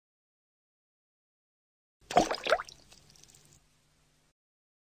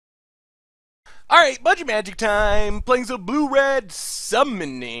Alright, budget magic time! Playing some blue-red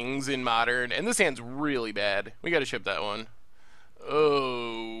Summonings in Modern, and this hand's really bad. We gotta ship that one.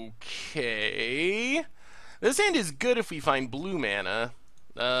 Okay. This hand is good if we find blue mana.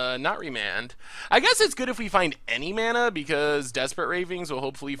 Not remand. I guess it's good if we find any mana, because Desperate Ravings will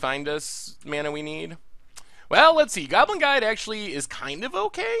hopefully find us mana we need. Well, let's see. Goblin Guide actually is kind of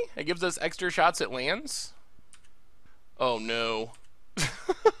okay. It gives us extra shots at lands. Oh no.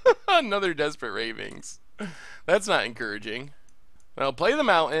 Another Desperate Ravings. That's not encouraging. Well, play the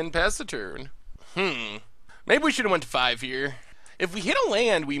mountain, pass the turn. Maybe we should have went to 5 here. If we hit a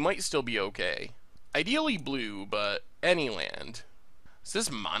land, we might still be okay. Ideally blue, but any land. Is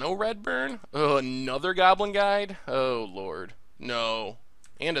this mono red burn? Oh, another Goblin Guide? Oh, Lord. No.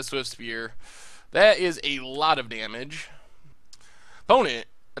 And a Swift Spear. That is a lot of damage. Opponent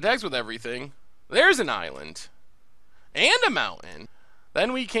attacks with everything. There's an island. And a mountain.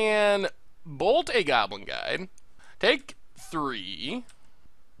 Then we can bolt a Goblin Guide. Take 3.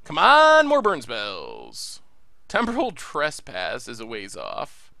 Come on, more burn spells. Temporal Trespass is a ways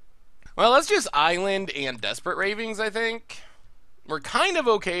off. Well, let's just Island and Desperate Ravings, I think. We're kind of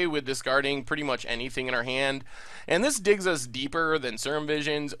okay with discarding pretty much anything in our hand. And this digs us deeper than Serum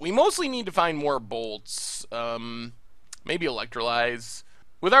Visions. We mostly need to find more bolts. Maybe Electrolyze.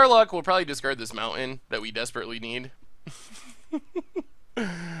 With our luck, we'll probably discard this mountain that we desperately need.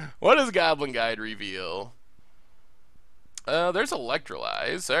 What does Goblin Guide reveal? There's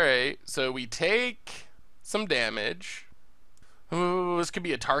Electrolyze. Alright, so we take some damage. Ooh, this could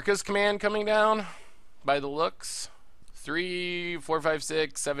be a Tarka's command coming down by the looks. 3, 4, 5,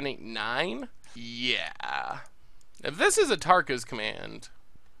 6, 7, 8, 9. Yeah. If this is a Tarka's command.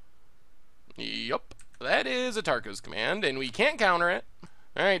 Yup. That is a Tarka's command, and we can't counter it.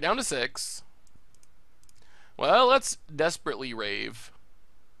 Alright, down to 6. Well, let's desperately rave.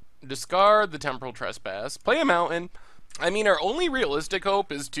 Discard the Temporal Trespass. Play a mountain. I mean, our only realistic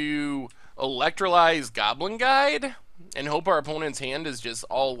hope is to Electrolyze Goblin Guide and hope our opponent's hand is just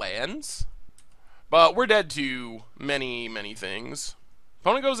all lands. But we're dead to many, many things.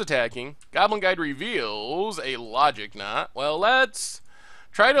 Opponent goes attacking. Goblin Guide reveals a Logic Knot. Well, let's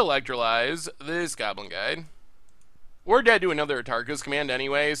try to Electrolyze this Goblin Guide. We're dead to another Atarka's command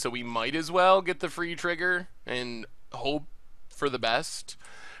anyway, so we might as well get the free trigger and hope for the best.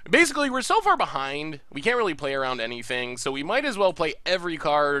 Basically, we're so far behind, we can't really play around anything, so we might as well play every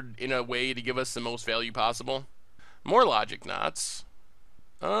card in a way to give us the most value possible. More Logic Knots.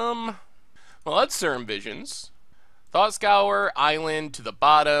 Well, that's Serum Visions. Thought Scour, Island to the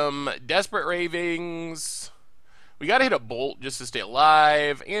bottom, Desperate Ravings. We gotta hit a Bolt just to stay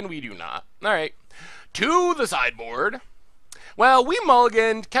alive, and we do not. Alright. To the sideboard. Well, we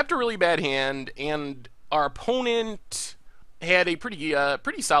mulliganed, kept a really bad hand, and our opponent had a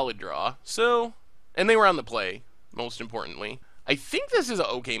pretty solid draw. So, and they were on the play, most importantly. I think this is an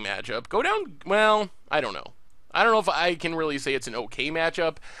okay matchup. Go down, well, I don't know. I don't know if I can really say it's an okay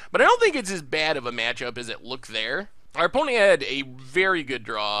matchup, but I don't think it's as bad of a matchup as it looked there. Our opponent had a very good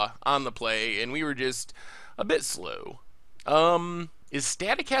draw on the play, and we were just a bit slow. Is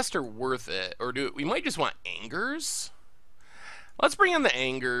Staticaster worth it? Or we might just want Angers? Let's bring in the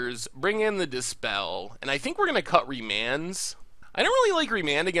Angers, bring in the Dispel, and I think we're going to cut Remands. I don't really like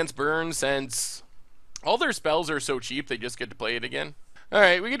Remand against Burn since all their spells are so cheap they just get to play it again.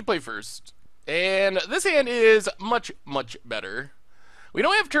 Alright, we get to play first. And this hand is much, much better. We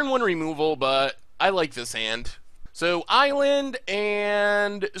don't have turn 1 removal, but I like this hand. So, Island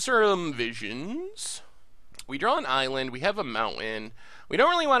and Serum Visions. We draw an island, we have a mountain. We don't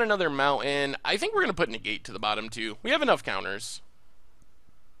really want another mountain. I think we're going to put Negate to the bottom too. We have enough counters.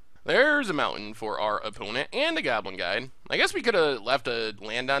 There's a mountain for our opponent and a Goblin Guide. I guess we could have left a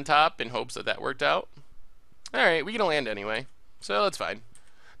land on top in hopes that that worked out. Alright, we get a land anyway, so that's fine.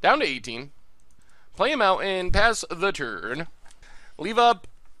 Down to 18. Play a mountain, pass the turn. Leave up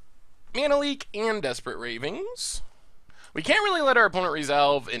Mana Leak and Desperate Ravings. We can't really let our opponent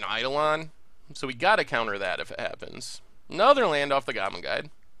resolve an Eidolon, so we gotta counter that if it happens. Another land off the Goblin Guide.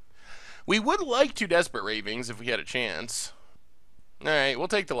 We would like to Desperate Ravings if we had a chance. Alright, we'll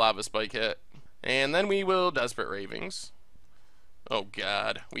take the Lava Spike hit. And then we will Desperate Ravings. Oh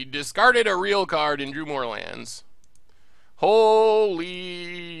god. We discarded a real card and drew more lands.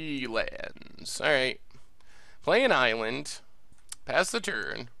 Holy lands. Alright. Play an island. Pass the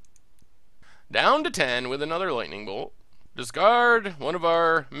turn. Down to 10 with another Lightning Bolt. Discard one of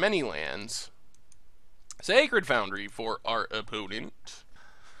our many lands. Sacred Foundry for our opponent.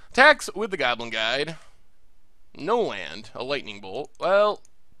 Attacks with the Goblin Guide. No land. A Lightning Bolt. Well,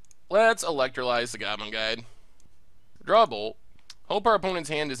 let's Electrolyze the Goblin Guide. Draw a Bolt. Hope our opponent's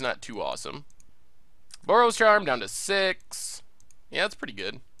hand is not too awesome. Boros Charm down to 6. Yeah, that's pretty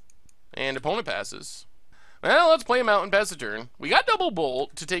good. And opponent passes. Well, let's play him out and pass a turn. We got double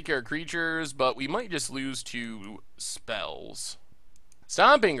bolt to take care of creatures, but we might just lose to spells.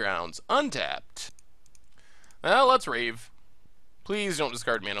 Stomping Grounds, untapped. Well, let's rave. Please don't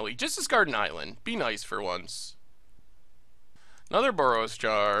discard Mana Leak. Just discard an island. Be nice for once. Another Boros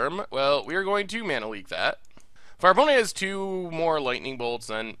Charm. Well, we are going to Mana Leak that. If our opponent has 2 more Lightning Bolts,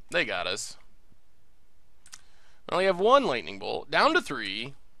 then they got us. We only have 1 Lightning Bolt. Down to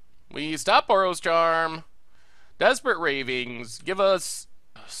 3. We stop Boros Charm. Desperate Ravings. Give us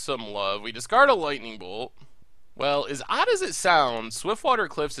some love. We discard a Lightning Bolt. Well, as odd as it sounds, Swiftwater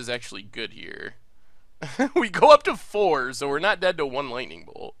Cliffs is actually good here. We go up to 4, so we're not dead to 1 Lightning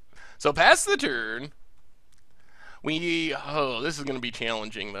Bolt. So pass the turn. Oh, this is going to be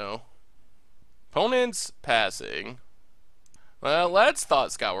challenging, though. Opponent's passing. Well, let's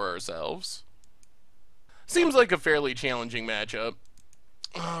Thought Scour ourselves. Seems like a fairly challenging matchup.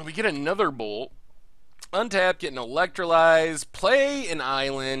 We get another Bolt. Untap, get an Electrolyze, play an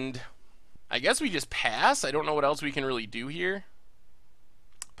island. I guess we just pass. I don't know what else we can really do here.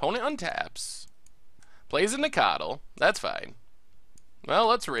 Opponent untaps. Plays a Nicodle. That's fine. Well,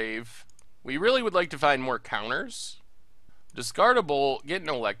 let's rave. We really would like to find more counters. Discard a Bolt, get an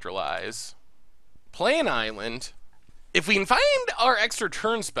Electrolyze. Play an island. If we can find our extra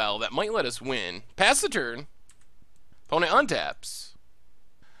turn spell, that might let us win. Pass the turn. Opponent untaps.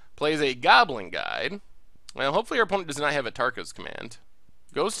 Plays a Goblin Guide. Well, hopefully our opponent does not have a Tarka's Command.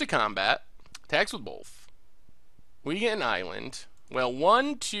 Goes to combat. Attacks with both. We get an island. Well,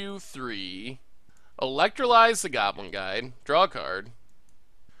 1, 2, 3. Electrolyze the Goblin Guide. Draw a card.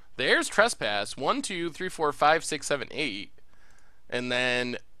 There's Trespass. 1, 2, 3, 4, 5, 6, 7, 8. And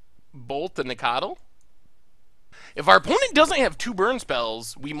then Bolt the Nicodle. If our opponent doesn't have 2 burn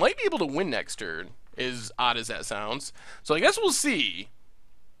spells, we might be able to win next turn, as odd as that sounds. So I guess we'll see.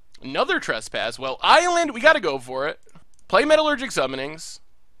 Another Trespass. Well, island, we gotta go for it. Play Metallurgic Summonings.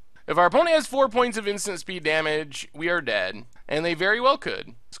 If our opponent has 4 points of instant speed damage, we are dead. And they very well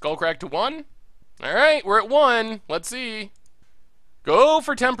could. Skullcrack to 1. Alright, we're at 1. Let's see. Go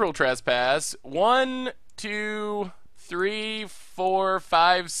for Temporal Trespass. 1, 2, 3, 4,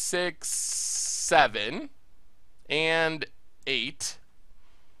 5, 6, 7. And 8.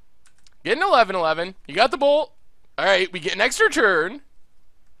 Get an 11, 11. You got the Bolt. Alright, we get an extra turn.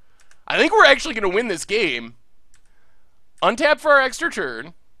 I think we're actually going to win this game. Untap for our extra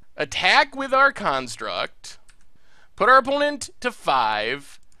turn. Attack with our Construct. Put our opponent to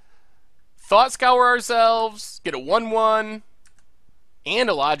 5. Thought Scour ourselves. Get a 1-1. And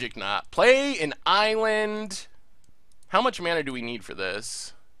a Logic Knot. Play an island. How much mana do we need for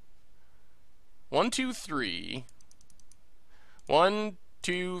this? 1, 2, 3. 1,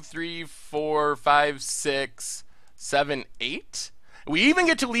 2, 3, 4, 5, 6, 7, 8. We even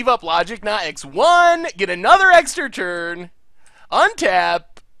get to leave up Logic Knot X1, get another extra turn, untap,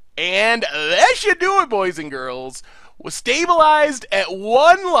 and that should do it, boys and girls. Was stabilized at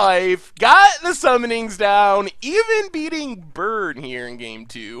 1 life, got the summonings down, even beating Burn here in game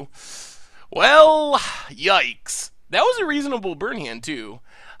 2. Well, yikes. That was a reasonable Burn hand, too.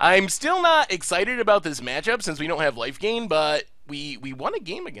 I'm still not excited about this matchup since we don't have life gain, but we won a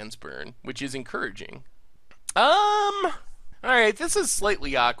game against Burn, which is encouraging. Alright, this is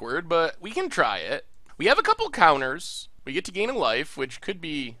slightly awkward, but we can try it. We have a couple counters. We get to gain a life, which could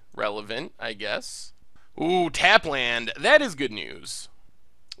be relevant, I guess. Ooh, tap land. That is good news.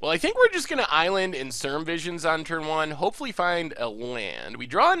 Well, I think we're just going to island and Serum Visions on turn 1. Hopefully find a land. We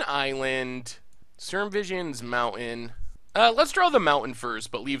draw an island. Serum Visions, mountain. Let's draw the mountain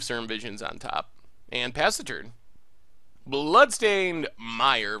first, but leave Serum Visions on top. And pass the turn. Bloodstained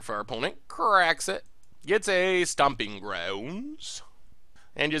Mire for our opponent. Cracks it. Gets a Stomping Grounds.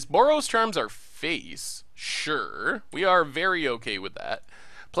 And just Boros Charms our face. Sure. We are very okay with that.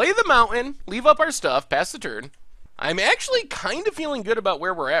 Play the mountain. Leave up our stuff. Pass the turn. I'm actually kind of feeling good about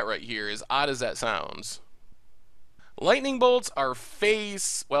where we're at right here, as odd as that sounds. Lightning Bolts our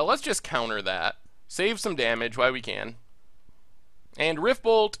face. Well, let's just counter that. Save some damage while we can. And Rift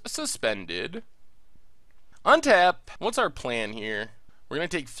Bolt suspended. Untap. What's our plan here? We're going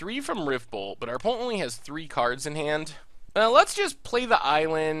to take 3 from Rift Bolt, but our opponent only has 3 cards in hand. Let's just play the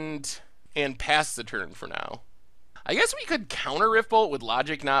island and pass the turn for now. I guess we could counter Rift Bolt with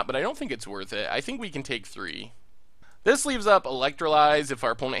Logic Knot, but I don't think it's worth it. I think we can take 3. This leaves up Electrolyze if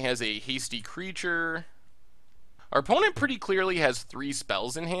our opponent has a hasty creature. Our opponent pretty clearly has 3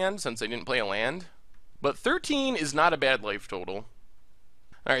 spells in hand since they didn't play a land. But 13 is not a bad life total.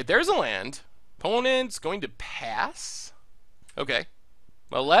 Alright, there's a land. Opponent's going to pass. Okay.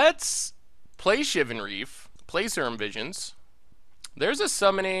 Well, let's Play Shivan Reef. Play Serum Visions. There's a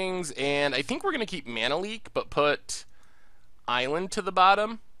Summonings, and I think we're going to keep Mana Leak, but put Island to the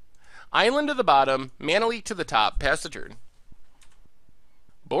bottom. Island to the bottom, Mana Leak to the top, pass the turn.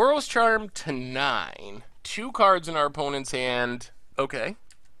 Boros Charm to 9. 2 cards in our opponent's hand. Okay,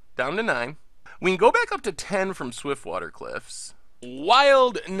 down to 9. We can go back up to 10 from Swiftwater Cliffs.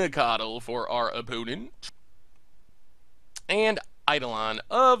 Wild Nicodle for our opponent. And Eidolon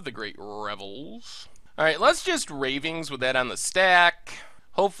of the Great Revels. Alright, let's just Ravings with that on the stack.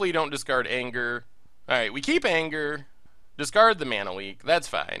 Hopefully don't discard Anger. Alright, we keep Anger. Discard the Mana Leak. That's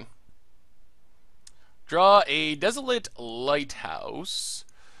fine. Draw a Desolate Lighthouse.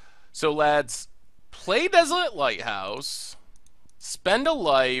 So let's play Desolate Lighthouse. Spend a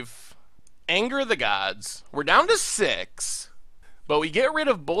life. Anger the Gods. We're down to 6. But we get rid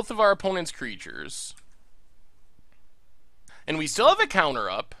of both of our opponent's creatures. And we still have a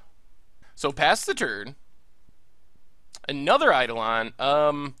counter up. So pass the turn. Another Eidolon.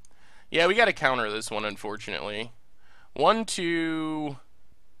 Yeah, we got to counter this one, unfortunately. 1, 2,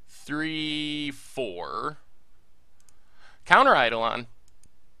 3, 4. Counter Eidolon.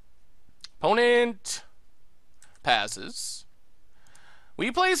 Opponent passes.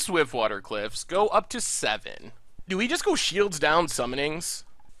 We play Swiftwater Cliffs. Go up to 7. Do we just go Shields down Summonings?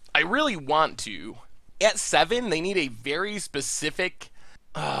 I really want to. At 7, they need a very specific...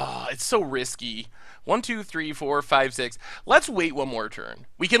 it's so risky. 1, 2, 3, 4, 5, 6. Let's wait one more turn.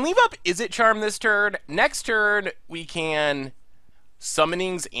 We can leave up Is It Charm this turn. Next turn, we can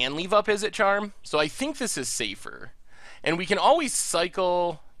Summonings and leave up Is It Charm. So I think this is safer. And we can always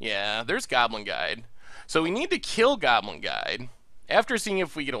cycle... Yeah, there's Goblin Guide. So we need to kill Goblin Guide after seeing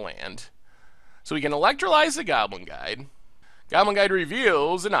if we get a land. So we can electrolyze the Goblin Guide. Goblin Guide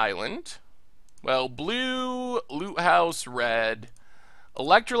reveals an island. Well, blue, Loot House, red.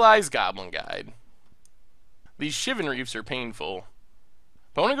 Electrolyze Goblin Guide. These Shivan Reefs are painful.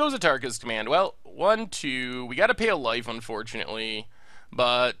 Opponent goes Atarka's Command. Well, 1, 2. We got to pay a life, unfortunately.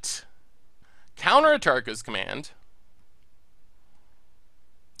 But counter Atarka's Command.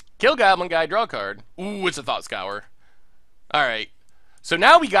 Kill Goblin Guide, draw a card. Ooh, it's a Thought Scour. Alright. So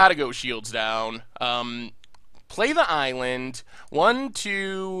now we got to go Shields down. Play the island. 1,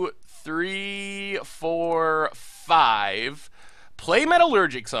 2, 3, 4, 5. Play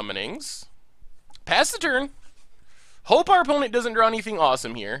Metallurgic Summonings. Pass the turn. Hope our opponent doesn't draw anything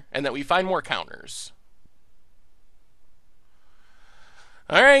awesome here, and that we find more counters.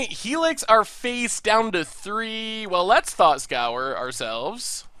 Alright, Helix our face down to 3. Well, let's Thought Scour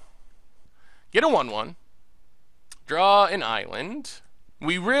ourselves. Get a 1/1. Draw an island.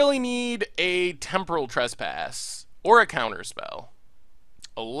 We really need a Temporal Trespass, or a counter spell.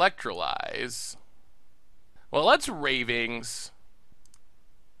 Electrolyze. Well, let's Ravings.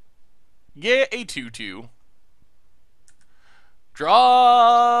 Get a 2/2.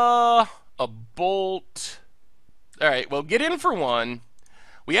 Draw a Bolt. Alright, well, get in for 1.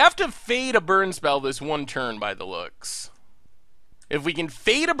 We have to fade a burn spell this one turn by the looks. If we can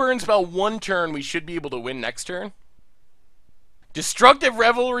fade a burn spell one turn, we should be able to win next turn. Destructive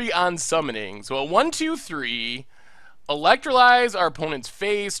Revelry on Summonings. Well, 1, 2, 3. Electrolyze our opponent's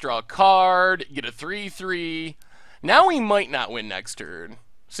face, draw a card, get a 3/3. Now we might not win next turn.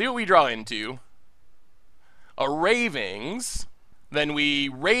 See what we draw into. A Ravings. Then we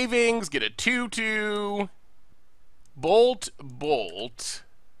Ravings, get a 2/2. Bolt, Bolt.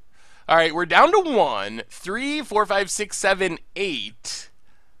 Alright, we're down to 1. 3, 4, 5, 6, 7, 8.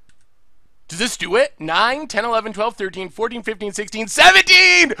 Does this do it? 9, 10, 11, 12, 13, 14, 15, 16,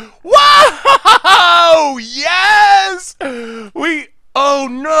 17! Wow! Yes! Oh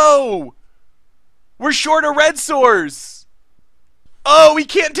no! We're short a red source! Oh, we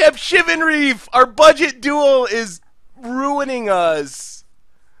can't tap Shivan Reef! Our budget duel is ruining us!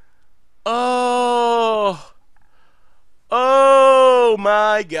 Oh... Oh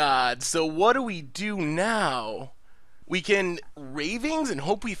my god. So what do we do now? We can Ravings and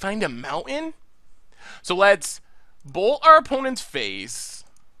hope we find a mountain? So let's bolt our opponent's face.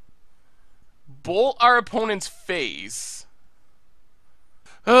 Bolt our opponent's face.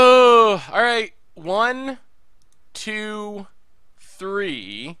 Oh, alright. 1, 2,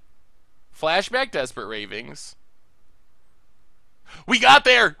 3. Flashback Desperate Ravings. We got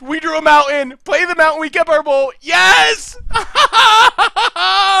there! We drew a mountain! Play the mountain, we kept our bolt! Yes!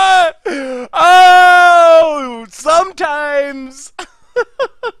 Oh! Sometimes...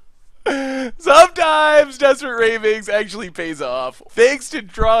 Sometimes Desperate Ravings actually pays off. Thanks to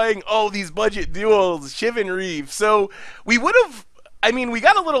drawing, these budget duels, Shivan Reef. So, we would have I mean, we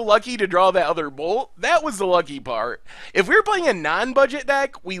got a little lucky to draw that other bolt. That was the lucky part. If we were playing a non-budget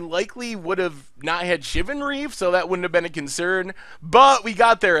deck, we likely would have not had Shivan Reef, so that wouldn't have been a concern. But we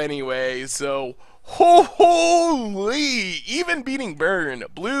got there anyway, so holy! Even beating Burn,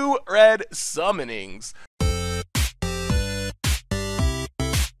 blue-red Summonings.